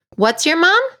What's your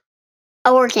mom?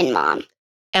 A working mom.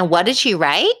 And what did she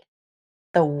write?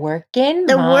 The Working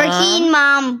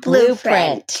Mom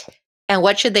Blueprint. And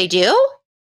what should they do?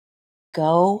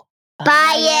 Go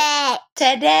buy it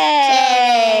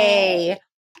today.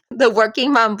 The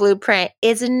Working Mom Blueprint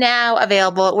is now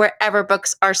available wherever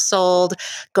books are sold.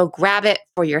 Go grab it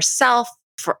for yourself,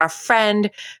 for a friend,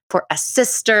 for a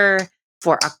sister,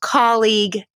 for a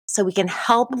colleague, so we can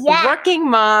help working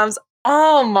moms,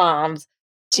 all moms,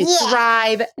 to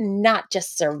thrive, not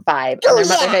just survive on their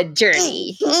motherhood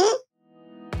journey. Mm-hmm.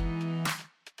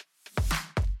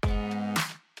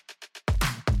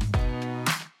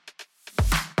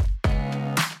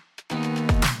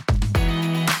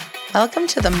 Welcome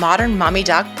to the Modern Mommy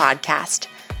Doc Podcast.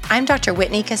 I'm Dr.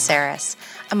 Whitney Caceres.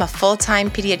 I'm a full-time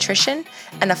pediatrician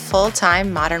and a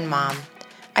full-time modern mom.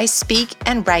 I speak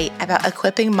and write about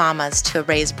equipping mamas to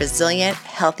raise resilient,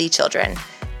 healthy children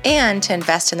and to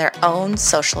invest in their own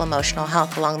social emotional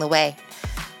health along the way.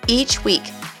 Each week,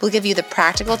 we'll give you the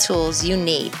practical tools you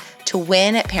need to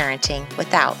win at parenting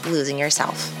without losing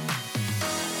yourself.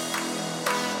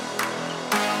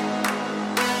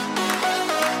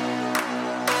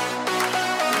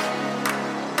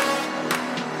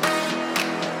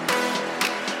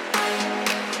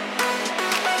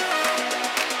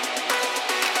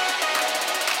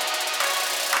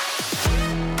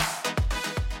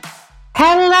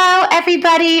 Hello,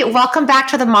 everybody. Welcome back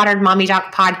to the Modern Mommy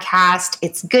Doc Podcast.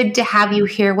 It's good to have you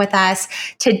here with us.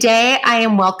 Today, I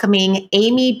am welcoming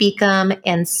Amy Beacom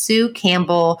and Sue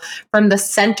Campbell from the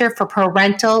Center for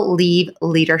Parental Leave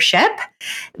Leadership.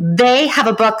 They have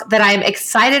a book that I'm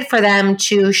excited for them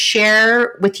to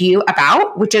share with you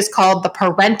about, which is called the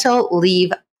Parental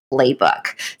Leave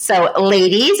Playbook. So,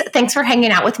 ladies, thanks for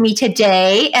hanging out with me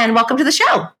today and welcome to the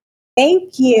show.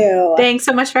 Thank you. Thanks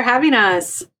so much for having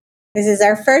us. This is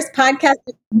our first podcast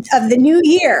of the new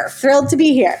year. Thrilled to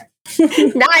be here.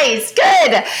 Nice.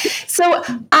 Good. So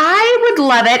I would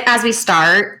love it as we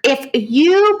start if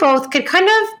you both could kind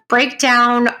of break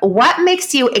down what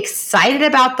makes you excited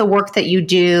about the work that you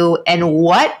do and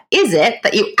what is it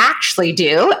that you actually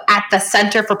do at the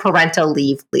Center for Parental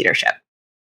Leave Leadership.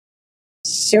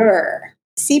 Sure.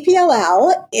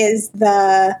 CPLL is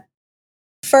the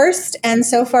first and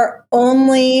so far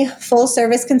only full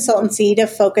service consultancy to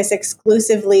focus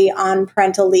exclusively on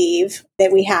parental leave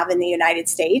that we have in the United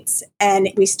States. And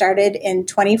we started in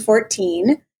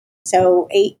 2014. So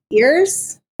 8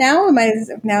 years now.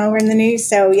 Now we're in the news.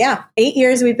 So 8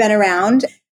 years we've been around.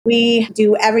 We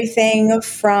do everything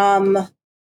from,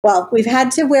 we've had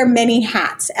to wear many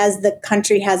hats as the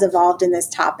country has evolved in this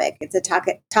topic. It's a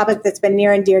topic that's been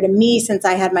near and dear to me since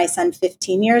I had my son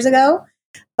 15 years ago.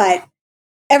 But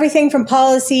everything from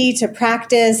policy to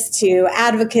practice to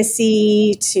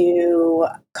advocacy to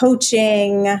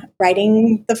coaching,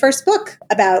 writing the first book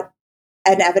about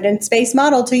an evidence-based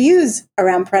model to use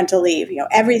around parental leave.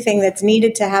 Everything that's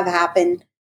needed to have happen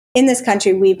in this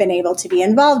country, we've been able to be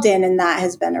involved in, and that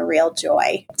has been a real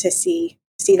joy to see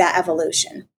that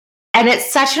evolution. And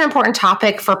it's such an important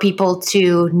topic for people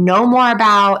to know more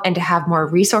about and to have more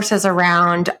resources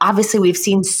around. Obviously, we've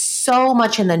seen so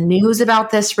much in the news about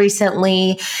this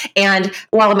recently. And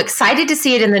while I'm excited to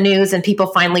see it in the news and people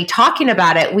finally talking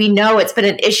about it, we know it's been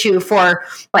an issue for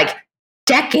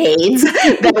decades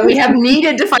that we have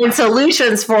needed to find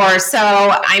solutions for. So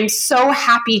I'm so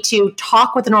happy to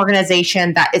talk with an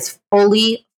organization that is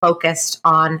fully focused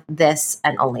on this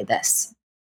and only this.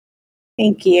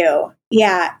 Thank you.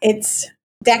 Yeah,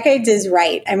 decades is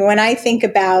right. I mean, when I think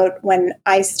about when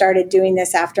I started doing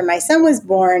this after my son was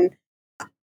born,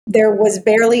 there was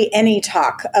barely any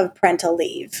talk of parental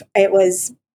leave. There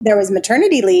was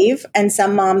maternity leave, and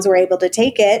some moms were able to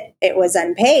take it. It was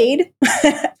unpaid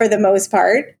for the most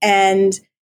part. And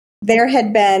there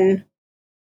had been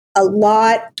a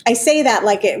lot. I say that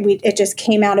like it just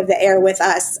came out of the air with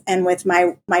us and with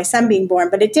my son being born,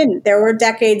 but it didn't. There were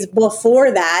decades before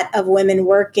that of women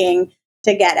working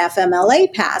to get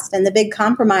FMLA passed. And the big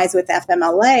compromise with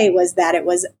FMLA was that it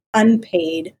was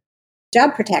unpaid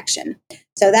job protection.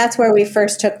 So that's where we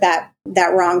first took that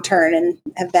wrong turn and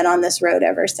have been on this road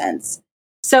ever since.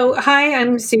 So, hi,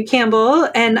 I'm Sue Campbell,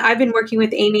 and I've been working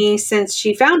with Amy since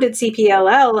she founded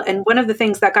CPLL. And one of the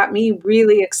things that got me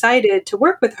really excited to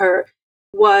work with her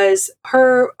was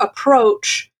her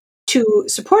approach to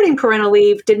supporting parental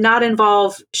leave did not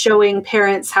involve showing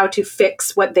parents how to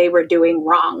fix what they were doing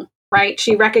wrong, right?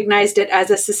 She recognized it as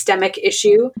a systemic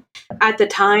issue. At the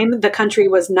time, the country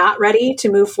was not ready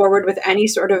to move forward with any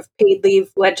sort of paid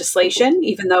leave legislation,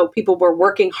 even though people were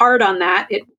working hard on that.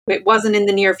 It wasn't in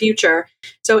the near future.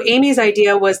 So Amy's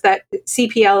idea was that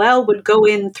CPLL would go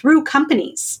in through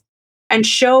companies and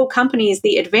show companies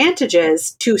the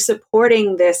advantages to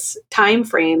supporting this time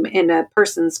frame in a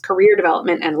person's career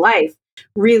development and life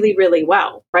really, really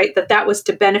well, right? That was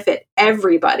to benefit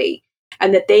everybody,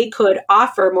 and that they could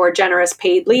offer more generous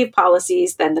paid leave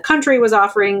policies than the country was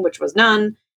offering, which was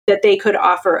none, that they could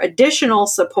offer additional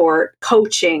support,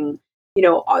 coaching,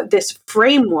 this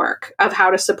framework of how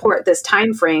to support this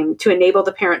time frame to enable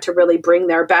the parent to really bring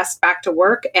their best back to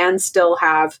work and still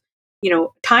have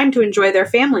time to enjoy their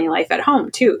family life at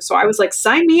home too. So I was like,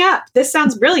 sign me up. This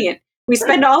sounds brilliant. We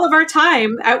spend all of our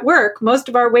time at work, most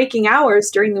of our waking hours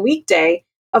during the weekday.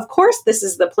 Of course, this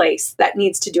is the place that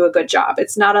needs to do a good job.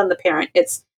 It's not on the parent.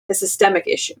 It's a systemic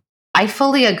issue. I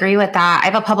fully agree with that. I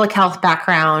have a public health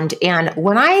background. And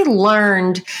when I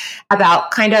learned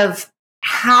about kind of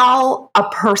how a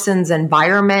person's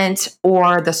environment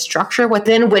or the structure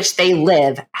within which they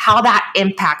live, how that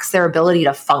impacts their ability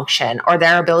to function or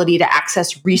their ability to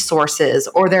access resources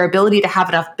or their ability to have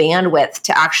enough bandwidth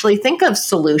to actually think of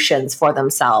solutions for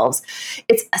themselves,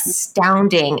 it's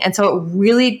astounding. And so it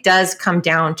really does come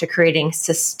down to creating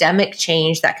systemic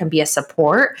change that can be a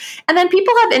support. And then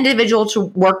people have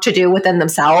individual work to do within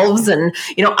themselves. And,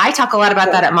 I talk a lot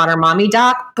about that at Modern Mommy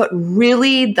Doc, but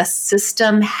really the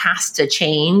system has to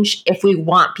change if we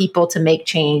want people to make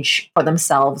change for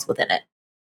themselves within it.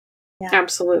 Yeah.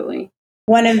 Absolutely.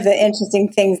 One of the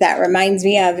interesting things that reminds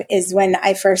me of is when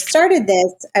I first started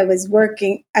this, I was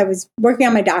working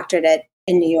on my doctorate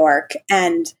in New York,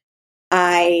 and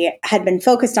I had been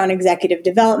focused on executive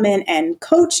development and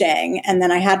coaching. And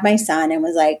then I had my son and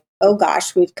was like, oh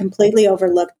gosh, we've completely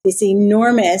overlooked this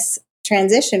enormous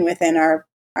transition within our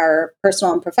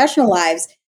personal and professional lives.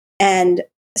 And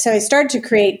so I started to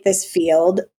create this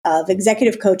field of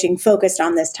executive coaching focused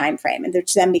on this time frame, and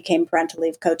which then became parental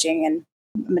leave coaching and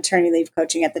maternity leave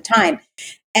coaching at the time.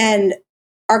 And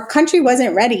our country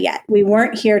wasn't ready yet. We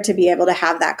weren't here to be able to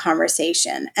have that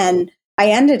conversation. And I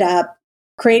ended up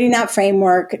creating that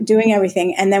framework, doing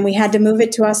everything. And then we had to move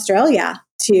it to Australia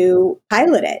to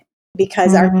pilot it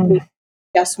because we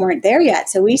just weren't there yet.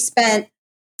 So we spent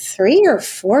 3 or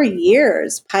 4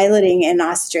 years piloting in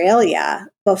Australia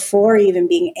before even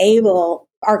being able,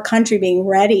 our country being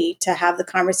ready to have the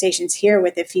conversations here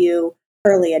with a few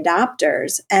early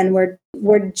adopters. And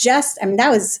we're just,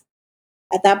 that was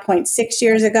at that point 6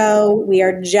 years ago. We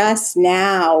are just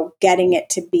now getting it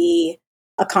to be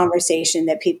a conversation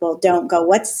that people don't go,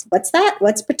 what's that?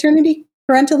 What's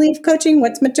parental leave coaching?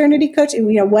 What's maternity coaching?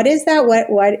 What is that?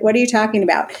 What are you talking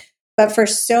about? But for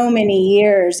so many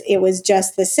years, it was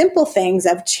just the simple things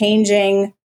of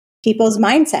changing people's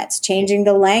mindsets, changing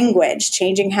the language,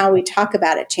 changing how we talk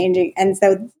about it, changing. And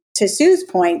so to Sue's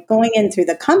point, going in through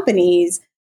the companies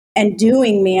and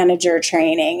doing manager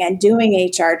training and doing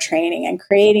HR training and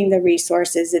creating the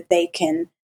resources that they can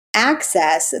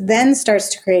access then starts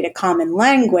to create a common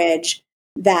language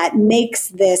that makes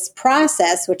this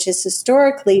process, which has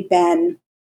historically been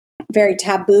very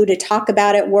taboo to talk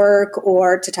about at work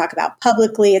or to talk about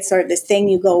publicly. It's sort of this thing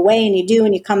you go away and you do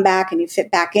and you come back and you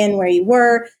fit back in where you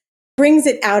were, brings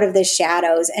it out of the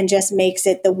shadows and just makes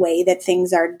it the way that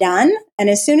things are done. And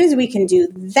as soon as we can do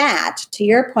that, to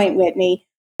your point, Whitney,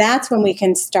 that's when we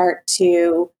can start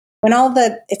to,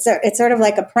 it's sort of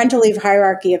like a parental leave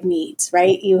hierarchy of needs,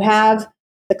 right? You have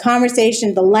the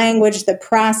conversation, the language, the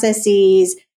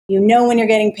processes, when you're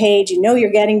getting paid,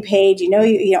 you're getting paid,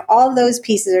 all those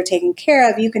pieces are taken care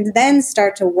of. You can then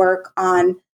start to work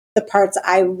on the parts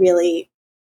I really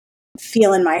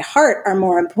feel in my heart are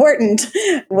more important,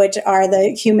 which are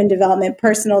the human development,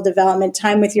 personal development,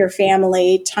 time with your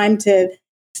family, time to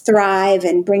thrive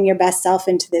and bring your best self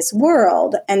into this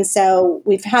world. And so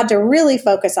we've had to really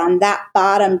focus on that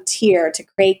bottom tier to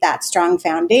create that strong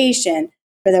foundation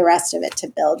for the rest of it to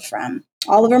build from.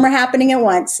 All of them are happening at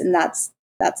once, and that's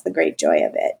the great joy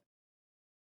of it.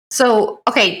 So,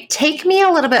 okay, take me a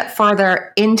little bit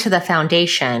further into the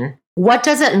foundation. What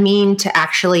does it mean to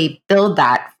actually build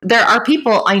that? There are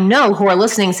people I know who are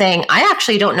listening saying, I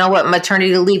actually don't know what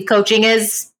maternity leave coaching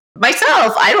is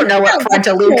myself. I don't know what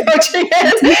parental leave coaching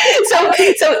is.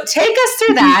 So take us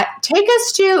through that. Take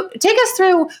us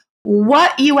through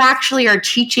what you actually are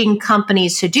teaching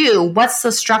companies to do. What's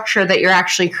the structure that you're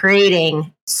actually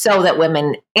creating so that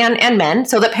women and men,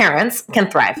 so that parents can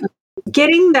thrive?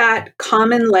 Getting that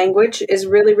common language is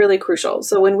really, really crucial.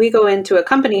 So when we go into a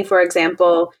company, for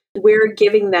example, we're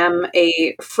giving them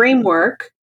a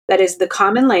framework that is the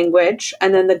common language,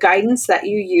 and then the guidance that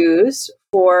you use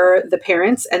for the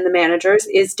parents and the managers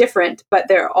is different, but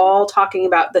they're all talking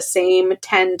about the same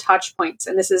 10 touch points.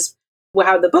 And this is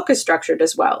how the book is structured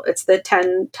as well. It's the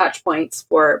 10 touch points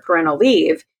for parental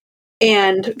leave.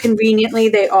 And conveniently,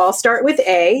 they all start with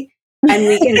A. And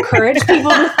we encourage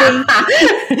people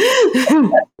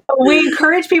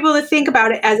to think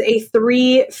about it as a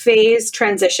 3-phase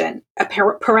transition. A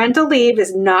parental leave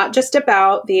is not just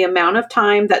about the amount of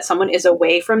time that someone is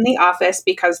away from the office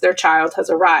because their child has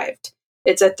arrived.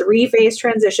 It's a 3-phase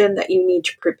transition that you need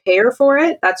to prepare for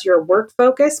it. That's your work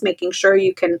focus, making sure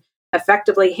you can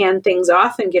effectively hand things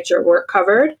off and get your work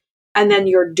covered. And then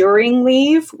your during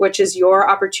leave, which is your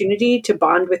opportunity to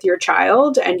bond with your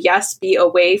child and, yes, be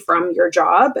away from your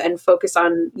job and focus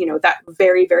on, that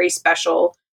very, very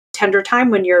special tender time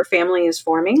when your family is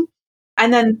forming.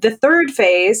 And then the 3rd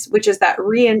phase, which is that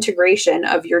reintegration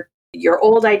of your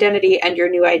old identity and your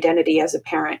new identity as a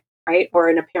parent, right? Or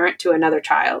a parent to another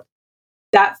child.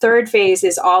 That 3rd phase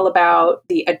is all about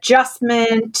the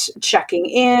adjustment, checking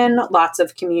in, lots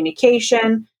of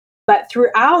communication. But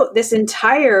throughout this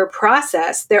entire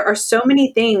process, there are so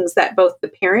many things that both the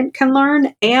parent can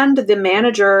learn and the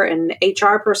manager and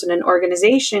HR person and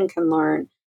organization can learn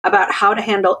about how to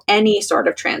handle any sort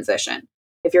of transition.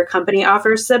 If your company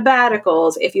offers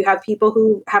sabbaticals, if you have people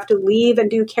who have to leave and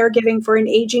do caregiving for an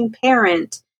aging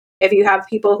parent, if you have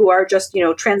people who are just,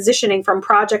 transitioning from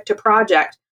project to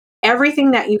project,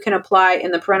 everything that you can apply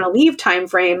in the parental leave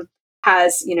timeframe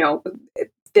has,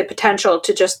 the potential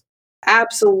to just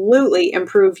absolutely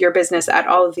improve your business at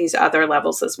all of these other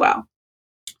levels as well.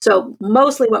 So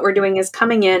mostly what we're doing is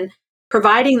coming in,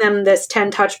 providing them this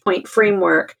 10 touch point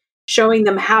framework, showing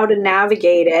them how to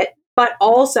navigate it, but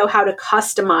also how to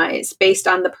customize based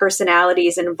on the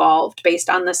personalities involved,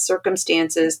 based on the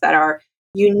circumstances that are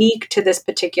unique to this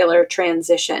particular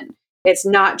transition. It's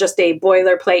not just a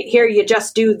boilerplate, here you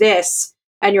just do this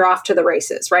and you're off to the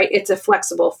races, right? It's a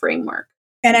flexible framework.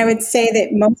 And I would say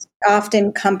that most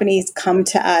often companies come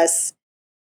to us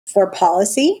for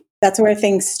policy. That's where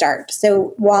things start.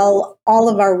 So while all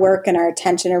of our work and our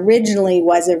attention originally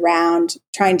was around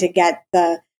trying to get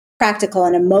the practical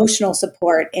and emotional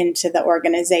support into the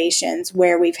organizations,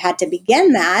 where we've had to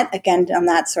begin that, again, on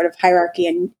that sort of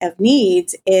hierarchy of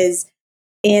needs, is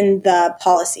in the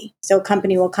policy. So a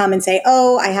company will come and say,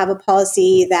 oh, I have a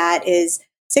policy that is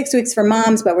 6 weeks for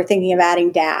moms, but we're thinking of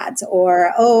adding dads.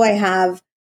 Or, oh, I have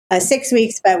 6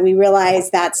 weeks, but we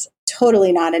realize that's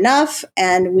totally not enough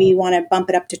and we want to bump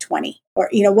it up to 20, or,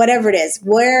 whatever it is.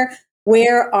 Where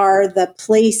are the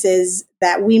places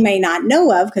that we may not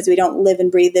know of because we don't live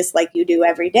and breathe this like you do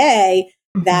every day,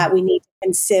 that we need to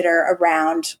consider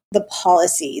around the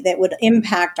policy that would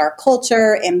impact our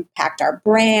culture, impact our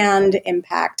brand,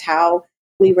 impact how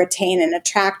we retain and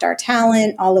attract our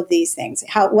talent, all of these things,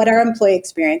 what our employee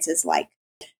experience is like.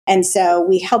 And so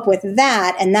we help with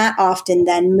that, and that often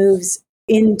then moves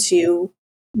into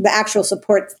the actual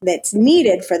support that's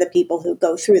needed for the people who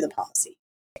go through the policy.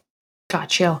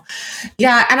 Got you.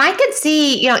 Yeah. And I could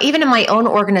see, even in my own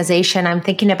organization, I'm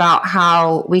thinking about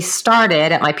how we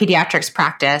started at my pediatrics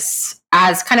practice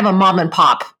as kind of a mom and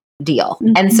pop deal.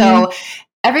 Mm-hmm. And so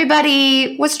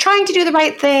everybody was trying to do the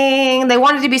right thing. They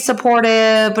wanted to be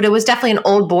supportive, but it was definitely an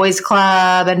old boys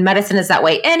club, and medicine is that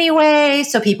way anyway.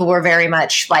 So people were very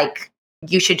much like,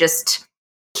 you should just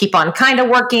keep on kind of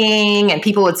working. And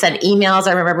people would send emails.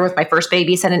 I remember with my first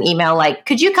baby, sent an email like,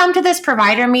 could you come to this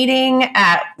provider meeting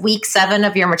at week 7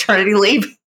 of your maternity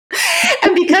leave?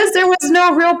 And because there was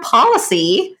no real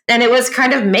policy and it was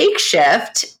kind of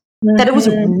makeshift, that it was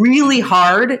really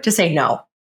hard to say no.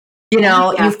 You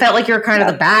felt like you were kind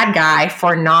of the bad guy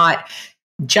for not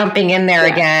jumping in there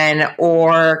again,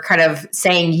 or kind of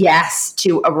saying yes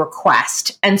to a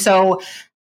request. And so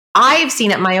I've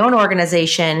seen at my own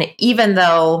organization, even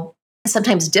though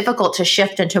sometimes difficult to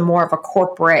shift into more of a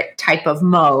corporate type of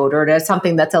mode or to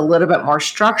something that's a little bit more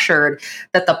structured,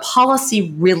 that the policy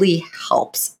really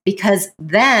helps, because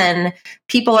then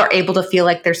people are able to feel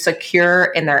like they're secure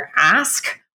in their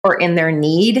ask or in their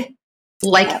need.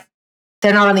 Like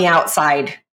they're not on the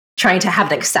outside trying to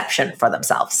have an exception for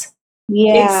themselves.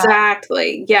 Yeah,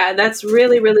 exactly. Yeah, that's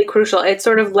really, really crucial. It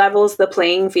sort of levels the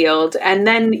playing field. And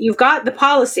then you've got the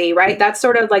policy, right? That's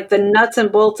sort of like the nuts and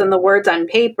bolts and the words on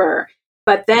paper.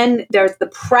 But then there's the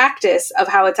practice of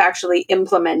how it's actually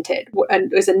implemented. And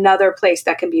there's another place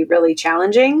that can be really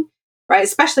challenging, right?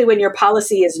 Especially when your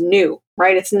policy is new,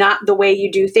 right? It's not the way you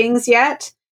do things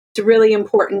yet. It's really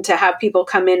important to have people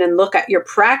come in and look at your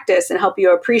practice and help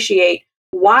you appreciate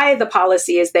why the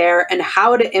policy is there and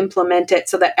how to implement it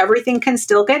so that everything can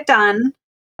still get done,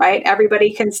 right?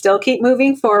 Everybody can still keep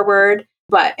moving forward,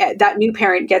 but that new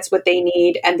parent gets what they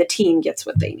need and the team gets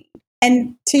what they need.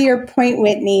 And to your point,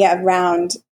 Whitney,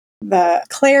 around the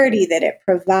clarity that it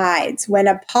provides, when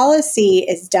a policy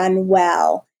is done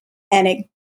well and it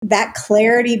that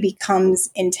clarity becomes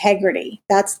integrity.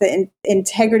 That's the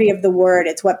integrity of the word.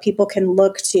 It's what people can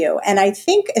look to. And I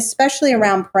think especially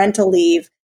around parental leave,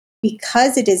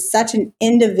 because it is such an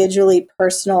individually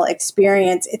personal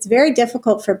experience, it's very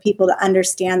difficult for people to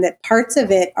understand that parts of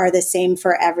it are the same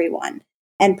for everyone.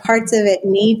 And parts of it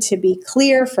need to be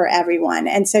clear for everyone.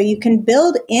 And so you can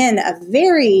build in a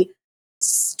very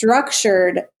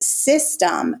structured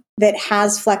system that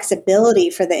has flexibility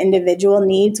for the individual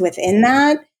needs within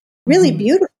that really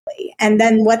beautifully. And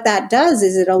then what that does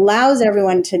is it allows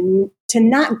everyone to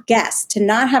not guess, to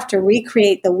not have to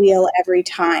recreate the wheel every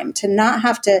time, to not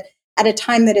have to, at a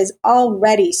time that is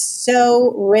already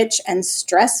so rich and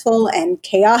stressful and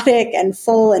chaotic and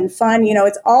full and fun,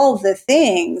 it's all the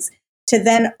things, to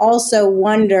then also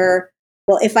wonder,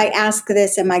 well, if I ask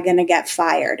this, am I going to get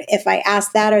fired? If I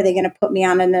ask that, are they going to put me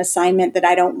on an assignment that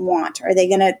I don't want? Are they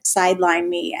going to sideline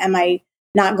me? Am I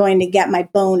not going to get my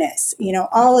bonus?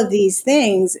 All of these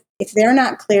things, if they're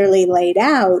not clearly laid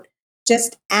out,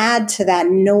 just add to that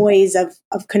noise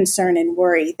of concern and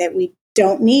worry that we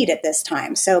don't need at this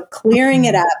time. So clearing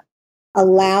it up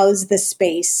allows the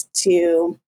space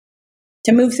to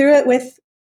move through it with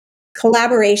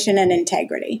collaboration and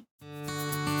integrity.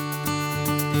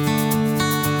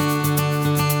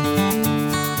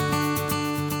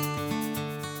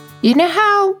 You know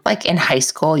how, like in high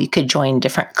school, you could join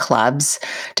different clubs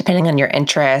depending on your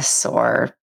interests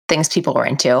or things people were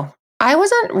into? I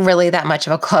wasn't really that much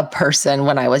of a club person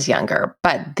when I was younger,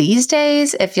 but these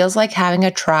days it feels like having a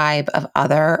tribe of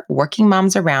other working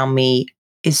moms around me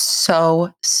is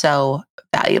so, so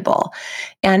valuable.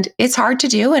 And it's hard to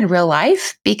do in real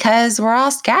life because we're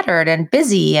all scattered and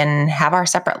busy and have our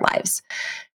separate lives.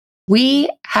 We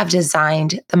have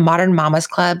designed the Modern Mamas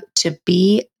Club to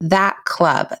be that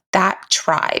club, that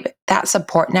tribe, that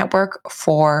support network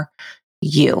for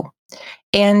you.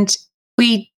 And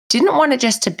we didn't want it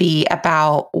just to be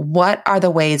about what are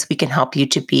the ways we can help you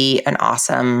to be an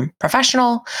awesome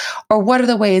professional, or what are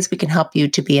the ways we can help you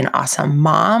to be an awesome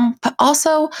mom, but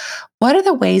also what are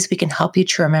the ways we can help you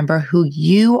to remember who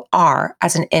you are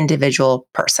as an individual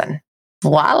person.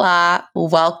 Voila,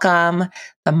 welcome.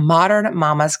 The Modern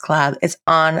Mamas Club is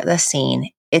on the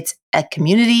scene. It's a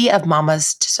community of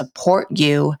mamas to support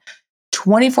you,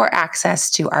 24 access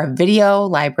to our video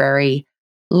library,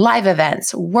 live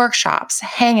events, workshops,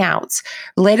 hangouts,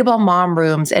 relatable mom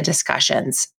rooms and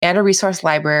discussions, and a resource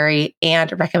library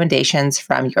and recommendations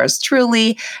from yours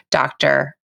truly,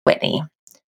 Dr. Whitney.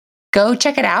 Go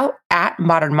check it out at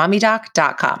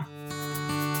modernmommydoc.com.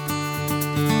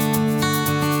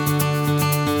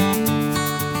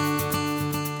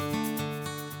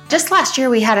 Just last year,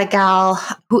 we had a gal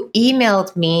who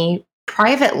emailed me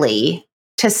privately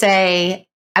to say,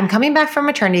 I'm coming back from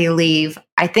maternity leave.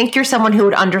 I think you're someone who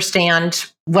would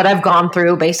understand what I've gone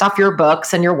through based off your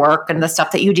books and your work and the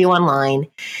stuff that you do online.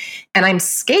 And I'm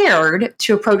scared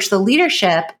to approach the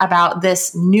leadership about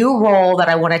this new role that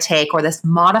I want to take or this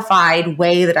modified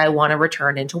way that I want to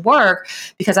return into work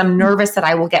because I'm nervous that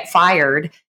I will get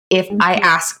fired if I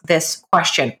ask this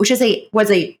question, which was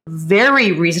a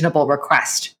very reasonable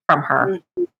request from her.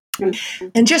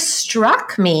 And just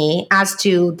struck me as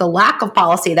to the lack of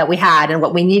policy that we had and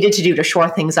what we needed to do to shore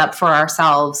things up for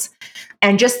ourselves.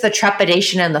 And just the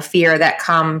trepidation and the fear that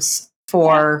comes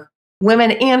for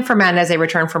women and for men as they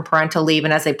return from parental leave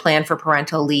and as they plan for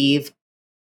parental leave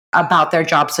about their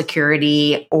job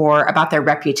security or about their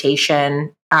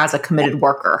reputation as a committed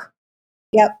worker.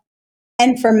 Yep.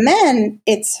 And for men,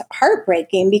 it's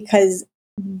heartbreaking because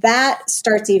that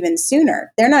starts even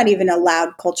sooner. They're not even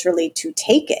allowed culturally to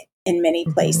take it in many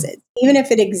places, even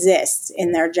if it exists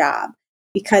in their job,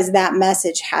 because that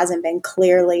message hasn't been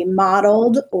clearly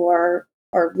modeled or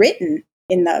written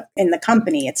in the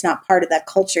company. It's not part of that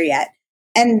culture yet.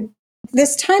 And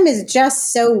this time is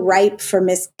just so ripe for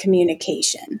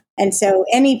miscommunication. And so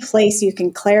any place you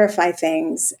can clarify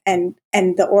things and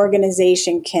the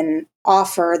organization can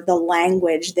offer the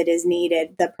language that is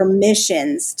needed, the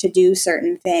permissions to do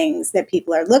certain things that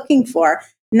people are looking for,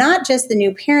 not just the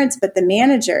new parents, but the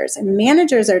managers. And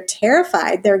managers are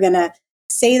terrified they're going to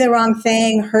say the wrong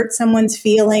thing, hurt someone's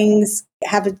feelings,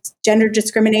 have a gender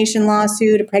discrimination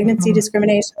lawsuit, a pregnancy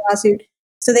discrimination lawsuit.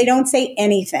 So they don't say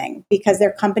anything because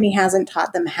their company hasn't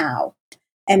taught them how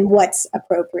and what's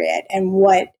appropriate and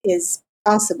what is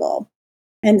possible.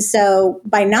 And so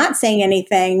by not saying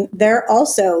anything, they're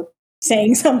also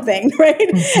saying something, right?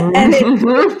 And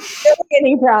it's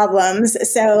any problems.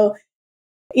 So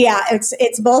yeah,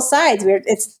 it's both sides.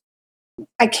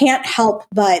 I can't help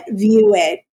but view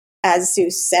it as Sue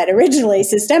said originally,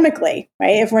 systemically,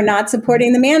 right? If we're not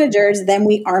supporting the managers, then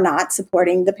we are not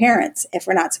supporting the parents. If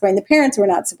we're not supporting the parents, we're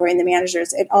not supporting the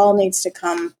managers. It all needs to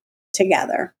come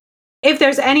together. If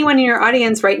there's anyone in your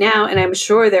audience right now, and I'm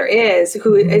sure there is,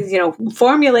 who is,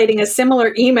 formulating a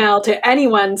similar email to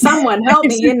anyone, someone help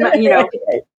me,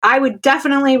 I would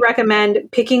definitely recommend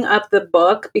picking up the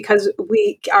book, because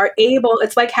we are able,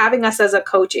 it's like having us as a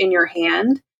coach in your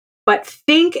hand, but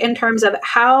think in terms of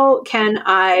how can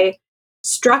I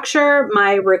structure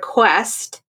my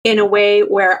request in a way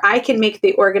where I can make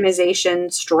the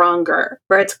organization stronger,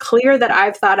 where it's clear that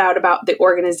I've thought out about the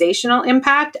organizational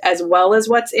impact as well as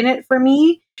what's in it for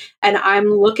me. And I'm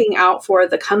looking out for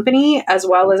the company as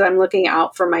well as I'm looking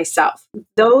out for myself.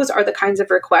 Those are the kinds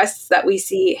of requests that we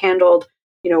see handled,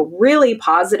 really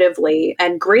positively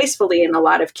and gracefully in a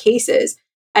lot of cases.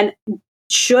 And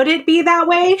should it be that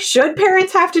way? Should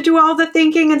parents have to do all the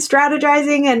thinking and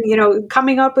strategizing and,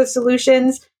 coming up with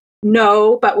solutions?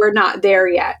 No, but we're not there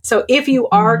yet. So if you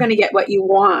are going to get what you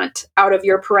want out of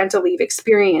your parental leave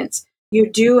experience, you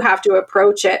do have to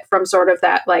approach it from sort of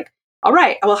that, like, all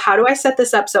right, well, how do I set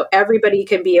this up so everybody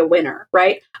can be a winner,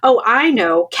 right? Oh, I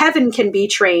know Kevin can be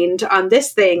trained on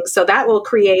this thing. So that will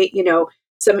create,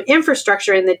 some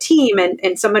infrastructure in the team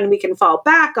and someone we can fall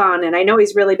back on. And I know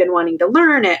he's really been wanting to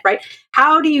learn it, right?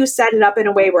 How do you set it up in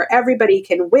a way where everybody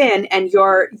can win and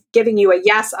you're giving you a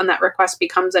yes on that request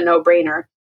becomes a no-brainer?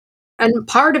 And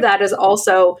part of that is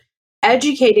also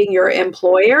educating your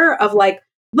employer of like,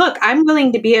 look, I'm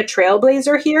willing to be a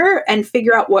trailblazer here and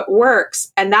figure out what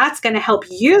works. And that's going to help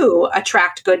you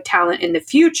attract good talent in the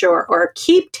future or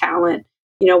keep talent,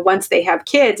 once they have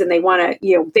kids and they want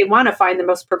to find the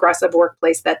most progressive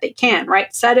workplace that they can,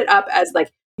 right? Set it up as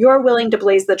like, you're willing to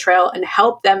blaze the trail and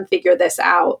help them figure this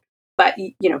out. But,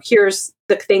 here's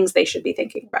the things they should be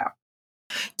thinking about.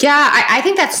 Yeah, I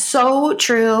think that's so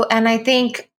true. And I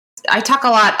think I talk a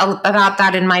lot about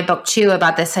that in my book too,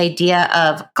 about this idea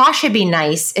of, gosh, it'd be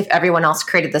nice if everyone else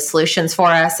created the solutions for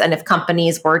us and if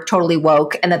companies were totally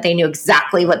woke and that they knew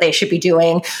exactly what they should be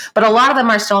doing. But a lot of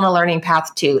them are still on a learning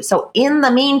path too. So in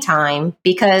the meantime,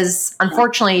 because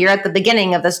unfortunately you're at the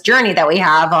beginning of this journey that we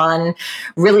have on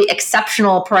really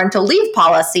exceptional parental leave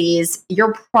policies,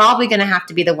 you're probably going to have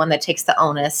to be the one that takes the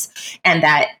onus and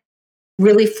that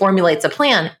really formulates a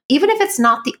plan, even if it's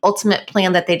not the ultimate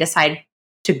plan that they decide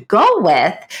to go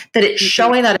with, that it's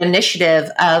showing that initiative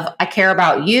of I care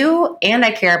about you and I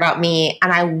care about me.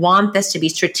 And I want this to be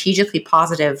strategically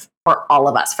positive for all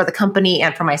of us, for the company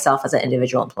and for myself as an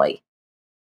individual employee.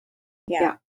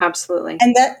 Yeah, absolutely.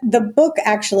 And that the book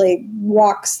actually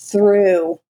walks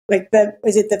through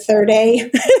is it the third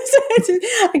A?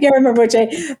 I can't remember which A.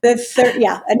 The third,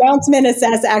 announcement,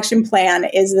 assess, action, plan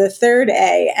is the third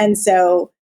A. And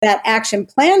so that action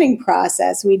planning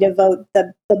process, we devote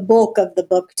the bulk of the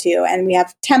book to, and we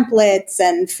have templates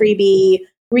and freebie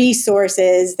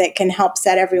resources that can help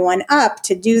set everyone up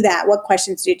to do that. What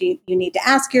questions do you need to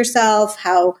ask yourself?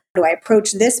 How do I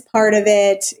approach this part of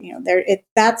it?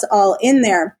 That's all in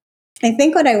there. I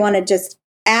think what I want to just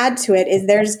add to it is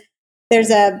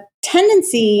there's a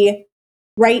tendency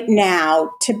right now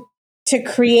to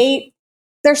create.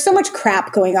 There's so much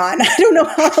crap going on. I don't know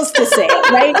how else to say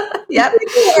it, right? Yep.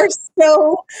 People are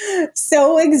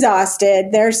so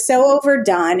exhausted. They're so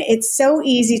overdone. It's so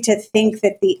easy to think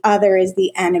that the other is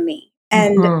the enemy.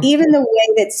 And even the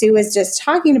way that Sue was just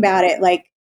talking about it,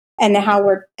 and how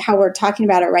we're talking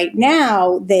about it right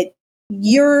now, that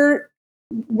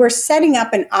we're setting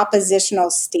up an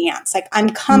oppositional stance. Like, I'm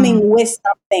coming with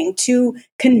something to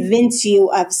convince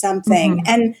you of something.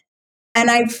 And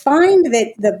I find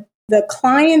that the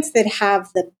clients that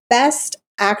have the best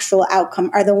actual outcome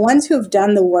are the ones who have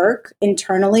done the work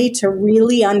internally to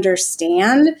really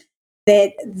understand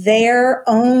that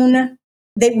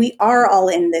that we are all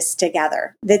in this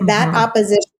together, that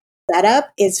opposition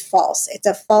setup is false. It's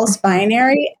a false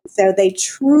binary. So they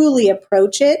truly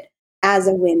approach it as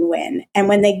a win-win. And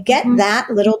when they get that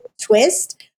little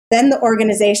twist, then the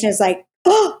organization is like,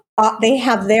 they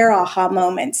have their aha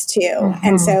moments too.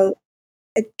 And so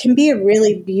it can be a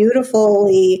really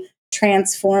beautifully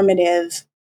transformative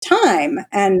time.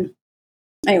 And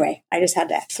anyway, I just had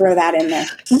to throw that in there.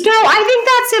 No, I think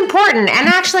that's important. And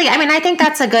actually, I think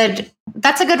that's a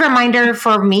good reminder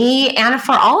for me and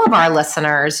for all of our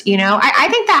listeners. I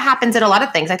think that happens in a lot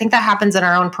of things. I think that happens in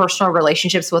our own personal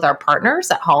relationships with our partners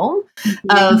at home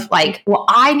of like, well,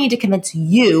 I need to convince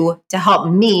you to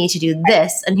help me to do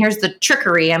this. And here's the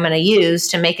trickery I'm going to use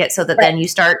to make it so that then you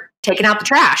start taking out the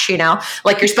trash,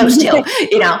 like you're supposed to,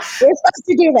 You're supposed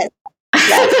to do this.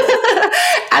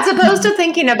 As opposed to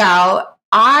thinking about,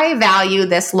 I value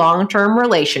this long-term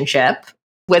relationship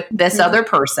with this other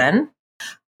person.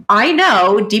 I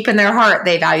know deep in their heart,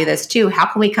 they value this too. How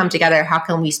can we come together? How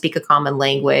can we speak a common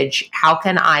language? How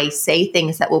can I say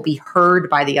things that will be heard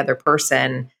by the other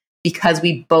person? Because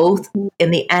we both,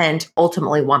 in the end,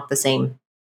 ultimately want the same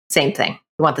thing.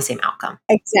 We want the same outcome.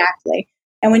 Exactly.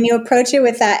 And when you approach it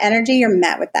with that energy, you're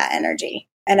met with that energy.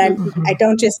 And I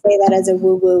don't just say that as a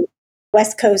woo-woo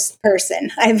West Coast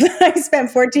person. I've spent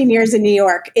 14 years in New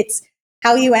York. It's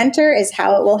how you enter is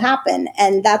how it will happen.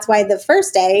 And that's why the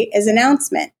first day is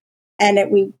announcement.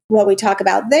 And what we talk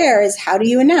about there is how do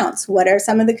you announce? What are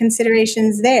some of the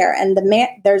considerations there? And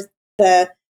there's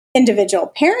the individual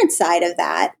parent side of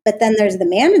that, but then there's the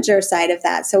manager side of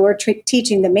that. So we're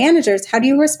teaching the managers, how do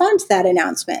you respond to that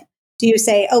announcement? Do you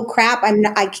say, oh crap,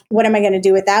 what am I going to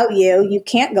do without you? You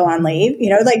can't go on leave.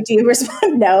 Do you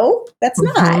respond? No, that's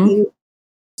not. You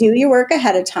do your work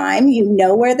ahead of time. You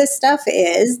know where the stuff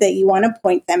is that you want to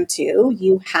point them to.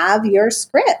 You have your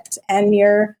script and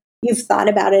you've thought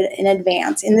about it in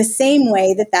advance in the same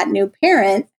way that new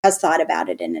parent has thought about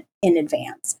it in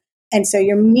advance. And so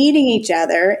you're meeting each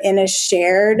other in a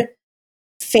shared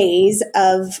phase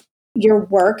of your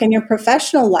work and your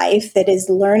professional life that is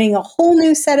learning a whole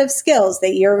new set of skills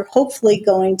that you're hopefully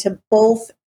going to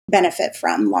both benefit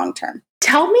from long term.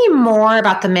 Tell me more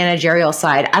about the managerial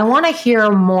side. I want to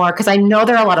hear more because I know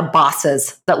there are a lot of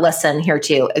bosses that listen here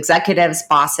too, executives,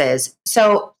 bosses.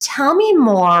 So tell me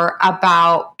more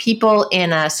about people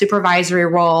in a supervisory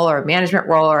role or a management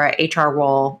role or an HR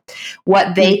role,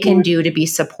 what they can do to be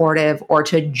supportive or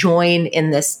to join in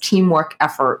this teamwork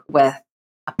effort with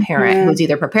a parent who's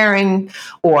either preparing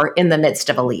or in the midst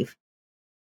of a leave.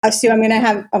 Sue,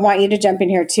 I want you to jump in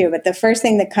here too, but the first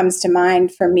thing that comes to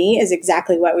mind for me is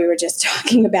exactly what we were just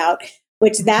talking about,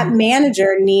 which that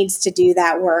manager needs to do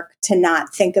that work to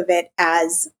not think of it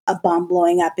as a bomb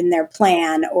blowing up in their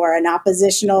plan or an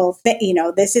oppositional thing.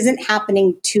 This isn't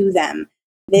happening to them.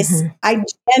 I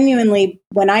genuinely,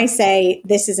 when I say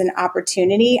this is an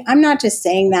opportunity, I'm not just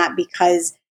saying that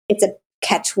because it's a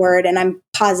catchword and I'm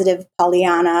positive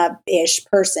Pollyanna-ish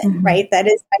person, right? That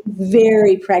is a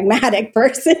very pragmatic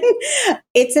person.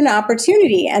 It's an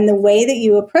opportunity. And the way that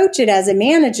you approach it as a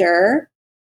manager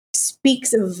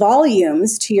speaks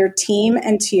volumes to your team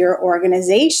and to your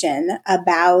organization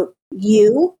about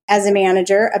you as a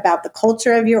manager, about the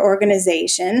culture of your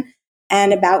organization,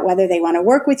 and about whether they want to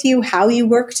work with you, how you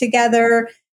work together.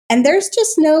 And there's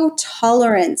just no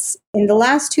tolerance. In the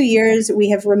last 2 years, we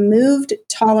have removed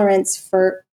tolerance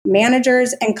for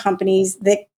managers and companies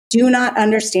that do not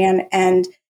understand and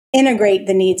integrate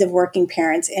the needs of working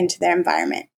parents into their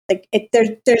environment.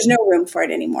 There's no room for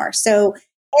it anymore. So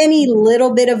any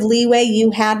little bit of leeway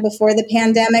you had before the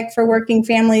pandemic for working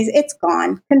families, it's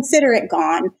gone. Consider it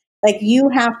gone. You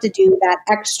have to do that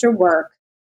extra work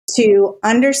to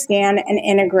understand and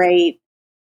integrate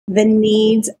the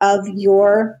needs of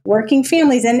your working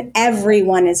families, and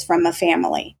everyone is from a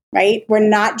family, right? We're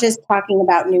not just talking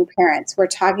about new parents. We're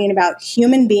talking about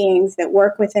human beings that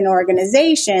work within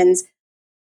organizations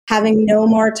having no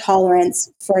more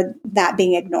tolerance for that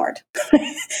being ignored.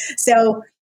 So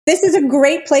this is a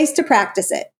great place to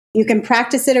practice it. You can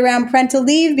practice it around parental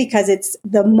leave because it's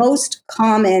the most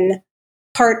common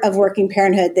part of working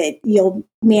parenthood that you'll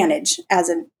manage as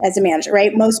a manager,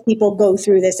 right? Most people go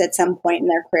through this at some point in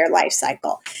their career life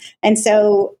cycle. And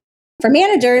so for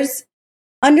managers,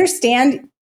 understand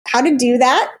how to do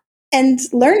that and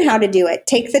learn how to do it.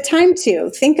 Take the time to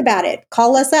think about it.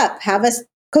 Call us up, have us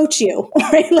coach you,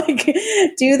 right?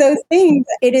 Do those things.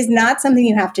 It is not something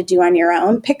you have to do on your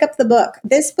own. Pick up the book.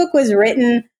 This book was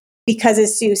written because,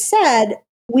 as Sue said,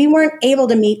 we weren't able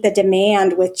to meet the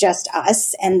demand with just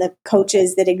us and the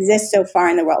coaches that exist so far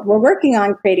in the world. We're working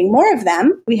on creating more of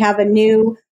them. We have a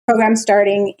new program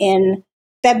starting in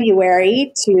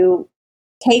February to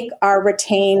take our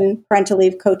Retain Parental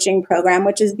Leave coaching program,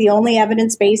 which is the only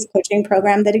evidence-based coaching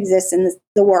program that exists in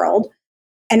the world,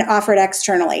 and offer it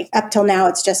externally. Up till now,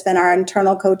 it's just been our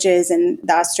internal coaches and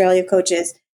the Australia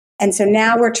coaches. And so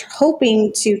now we're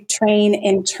hoping to train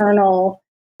internal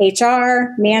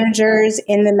HR managers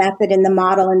in the method, in the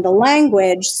model, in the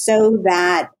language so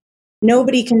that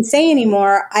nobody can say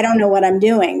anymore, I don't know what I'm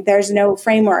doing. There's no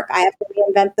framework. I have to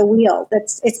reinvent the wheel.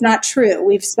 It's not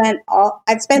true. I've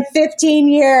spent 15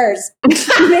 years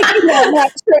making that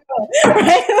not true.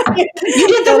 Right? You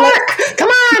did the work. Come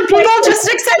on, people,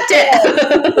 just accept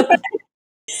it.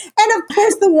 And of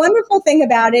course, the wonderful thing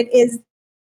about it is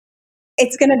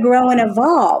it's going to grow and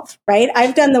evolve, right?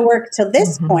 I've done the work to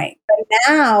this point, but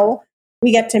now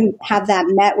we get to have that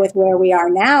met with where we are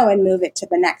now and move it to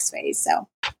the next phase. So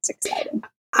it's exciting.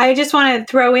 I just want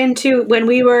to throw into when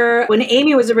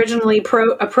Amy was originally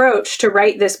approached to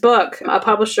write this book, a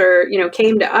publisher,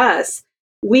 came to us.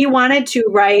 We wanted to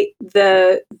write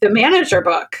the manager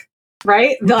book,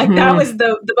 right? Like that was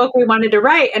the book we wanted to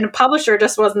write, and a publisher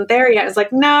just wasn't there yet. It's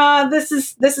like, no, this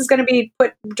is going to be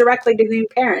put directly to new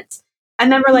parents.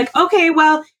 And then we're like, okay,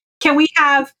 well, can we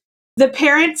have the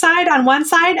parent side on one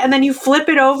side, and then you flip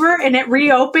it over and it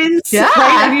reopens? Yeah. Right?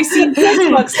 Have you seen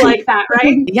books like that,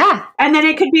 right? Yeah. And then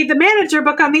it could be the manager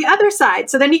book on the other side.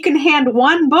 So then you can hand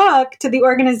one book to the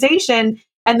organization,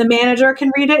 and the manager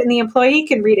can read it and the employee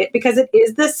can read it, because it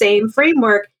is the same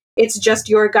framework. It's just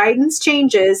your guidance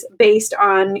changes based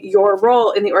on your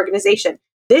role in the organization.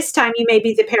 This time you may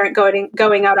be the parent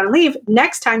going out on leave.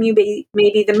 Next time you may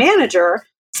be the manager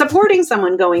supporting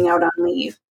someone going out on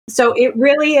leave. So it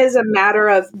really is a matter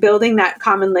of building that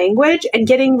common language and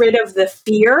getting rid of the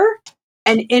fear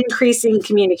and increasing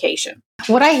communication.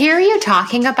 What I hear you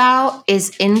talking about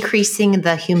is increasing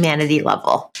the humanity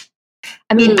level.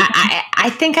 I mean, I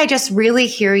think I just really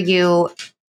hear you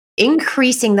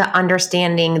increasing the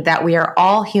understanding that we are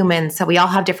all humans, so we all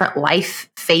have different life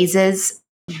phases,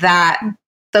 that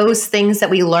those things that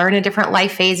we learn in different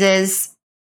life phases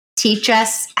teach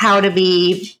us how to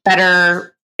be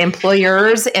better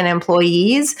employers and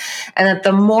employees, and that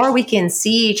the more we can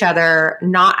see each other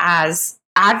not as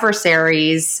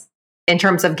adversaries in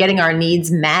terms of getting our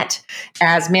needs met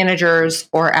as managers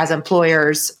or as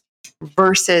employers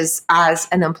versus as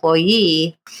an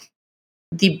employee,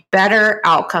 the better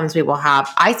outcomes we will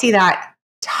have. I see that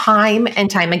time and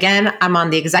time again. I'm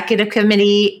on the executive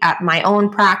committee at my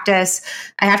own practice.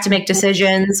 I have to make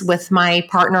decisions with my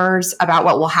partners about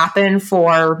what will happen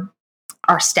for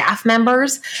our staff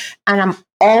members. And I'm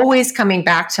always coming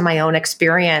back to my own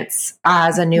experience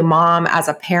as a new mom, as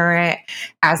a parent,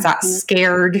 as that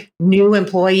scared new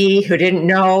employee who didn't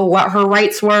know what her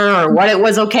rights were or what it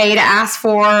was okay to ask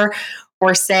for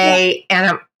or say. And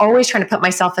I'm always trying to put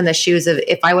myself in the shoes of,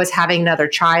 if I was having another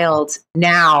child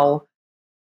now,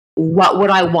 what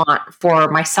would I want for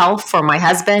myself, for my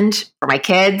husband, for my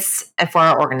kids, and for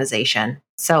our organization?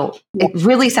 So it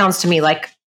really sounds to me like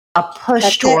a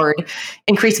push toward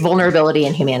increased vulnerability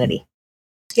and humanity.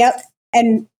 Yep.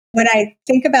 And when I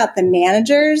think about the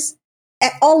managers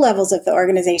at all levels of the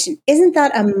organization, isn't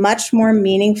that a much more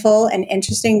meaningful and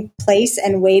interesting place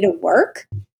and way to work?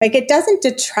 Like, it doesn't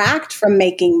detract from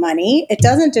making money. It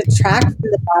doesn't detract from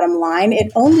the bottom line.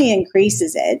 It only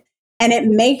increases it. And it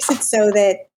makes it so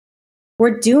that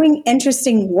we're doing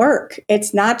interesting work.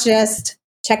 It's not just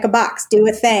check a box, do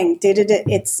a thing.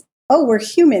 It's, oh, we're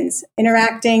humans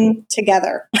interacting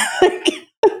together.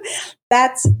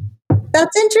 That's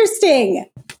interesting.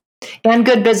 And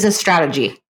good business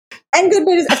strategy. And good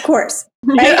business, of course.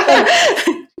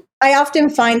 Right? I often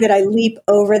find that I leap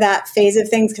over that phase of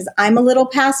things because I'm a little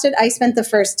past it. I spent the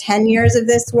first 10 years of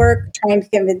this work trying to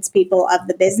convince people of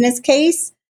the business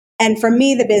case. And for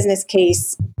me, the business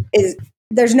case is,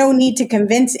 there's no need to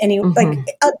convince anyone. Like,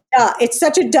 it's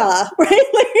such a duh, right?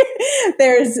 Like,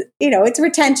 there's, it's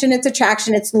retention, it's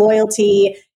attraction, it's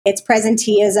loyalty, it's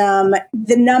presenteeism.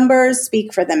 The numbers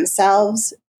speak for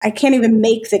themselves. I can't even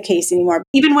make the case anymore.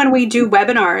 Even when we do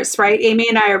webinars, right? Amy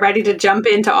and I are ready to jump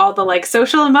into all the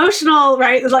social emotional,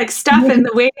 right? Stuff and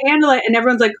the way to handle it. And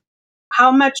everyone's like,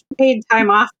 how much paid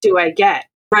time off do I get?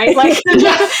 Right? We do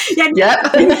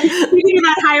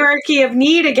that hierarchy of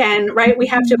need again, right? We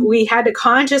had to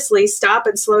consciously stop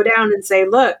and slow down and say,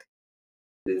 look,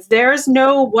 there's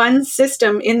no one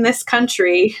system in this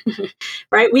country,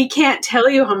 right? We can't tell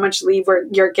you how much leave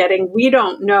you're getting. We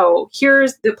don't know.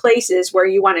 Here's the places where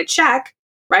you want to check,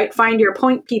 right? Find your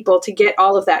point people to get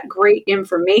all of that great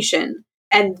information.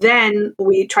 And then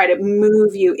we try to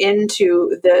move you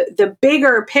into the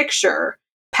bigger picture,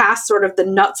 past sort of the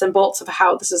nuts and bolts of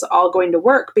how this is all going to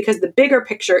work, because the bigger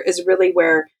picture is really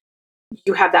where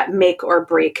you have that make or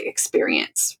break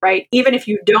experience, right? Even if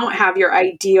you don't have your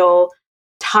ideal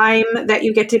time that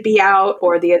you get to be out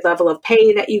or the level of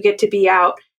pay that you get to be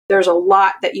out, there's a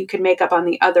lot that you can make up on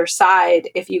the other side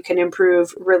if you can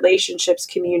improve relationships,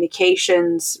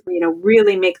 communications,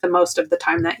 really make the most of the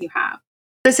time that you have.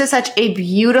 This is such a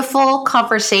beautiful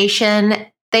conversation.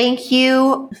 Thank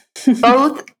you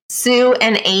both, Sue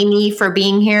and Amy, for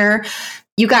being here.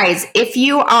 You guys, if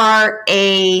you are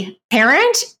a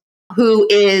parent who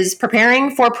is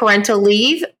preparing for parental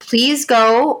leave, please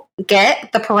go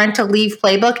get the Parental Leave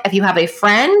Playbook. If you have a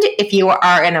friend, if you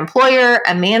are an employer,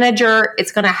 a manager,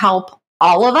 it's going to help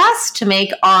all of us to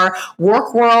make our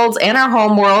work worlds and our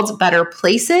home worlds better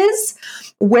places.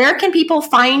 Where can people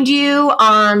find you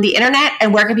on the internet,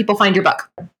 and where can people find your book?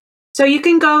 So you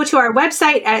can go to our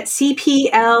website at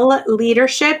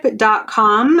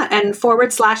cplleadership.com and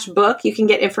 /book. You can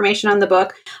get information on the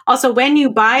book. Also, when you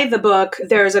buy the book,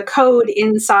 there's a code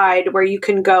inside where you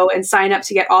can go and sign up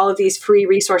to get all of these free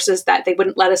resources that they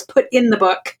wouldn't let us put in the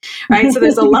book, right? So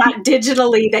there's a lot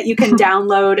digitally that you can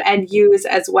download and use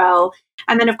as well.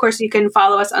 And then, of course, you can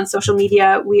follow us on social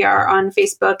media. We are on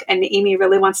Facebook, and Amy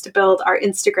really wants to build our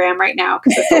Instagram right now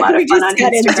because it's a lot of fun on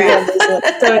Instagram. So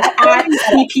it's at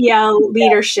CPL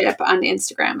Leadership on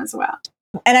Instagram as well.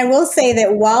 And I will say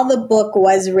that while the book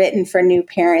was written for new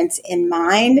parents in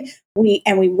mind, we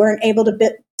weren't able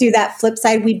to do that flip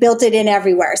side. We built it in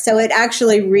everywhere. So it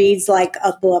actually reads like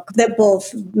a book that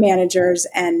both managers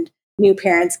and new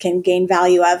parents can gain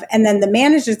value of. And then the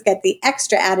managers get the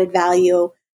extra added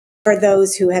value for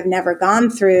those who have never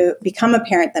become a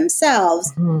parent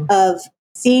themselves, of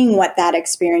seeing what that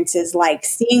experience is like,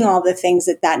 seeing all the things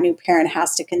that new parent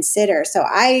has to consider. So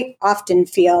I often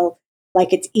feel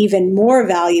like it's even more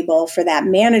valuable for that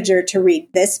manager to read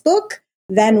this book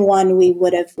than one we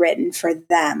would have written for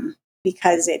them,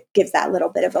 because it gives that little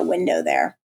bit of a window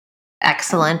there.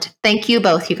 Excellent. Thank you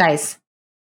both, you guys.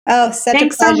 Oh, such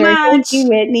Thanks a pleasure. so much. Thank you,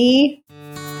 Whitney.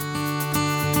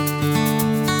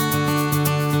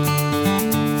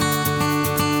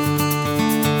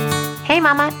 Hey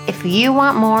Mama, if you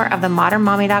want more of the Modern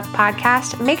Mommy Doc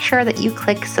podcast, make sure that you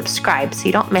click subscribe so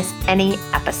you don't miss any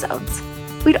episodes.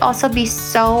 We'd also be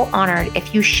so honored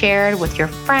if you shared with your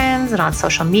friends and on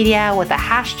social media with the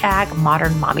hashtag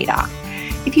Modern Mommy Doc.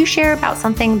 If you share about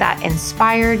something that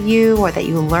inspired you or that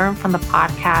you learned from the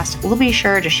podcast, we'll be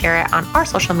sure to share it on our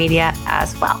social media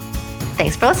as well.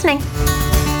 Thanks for listening.